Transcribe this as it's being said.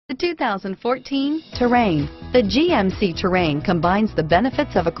The 2014 Terrain. The GMC Terrain combines the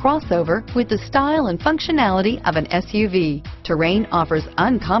benefits of a crossover with the style and functionality of an SUV. Terrain offers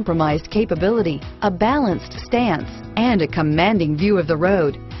uncompromised capability, a balanced stance, and a commanding view of the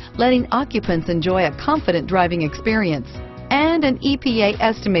road, letting occupants enjoy a confident driving experience. And an EPA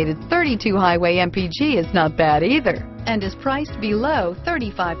estimated 32 highway MPG is not bad either, and is priced below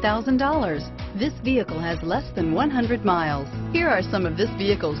 $35,000. This vehicle has less than 100 miles. Here are some of this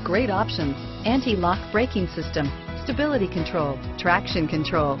vehicle's great options: anti-lock braking system, stability control, traction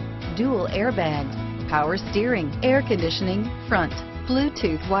control, dual airbags, power steering, air conditioning, front,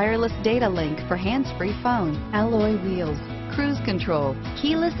 Bluetooth wireless data link for hands-free phone, alloy wheels, cruise control,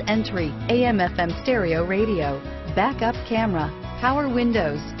 keyless entry, AM/FM stereo radio, backup camera, power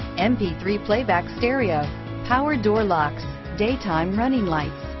windows, MP3 playback stereo, power door locks, daytime running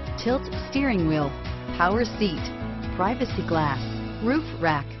lights, tilt steering wheel, power seat, privacy glass, roof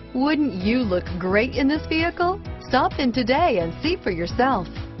rack. Wouldn't you look great in this vehicle? Stop in today and see for yourself.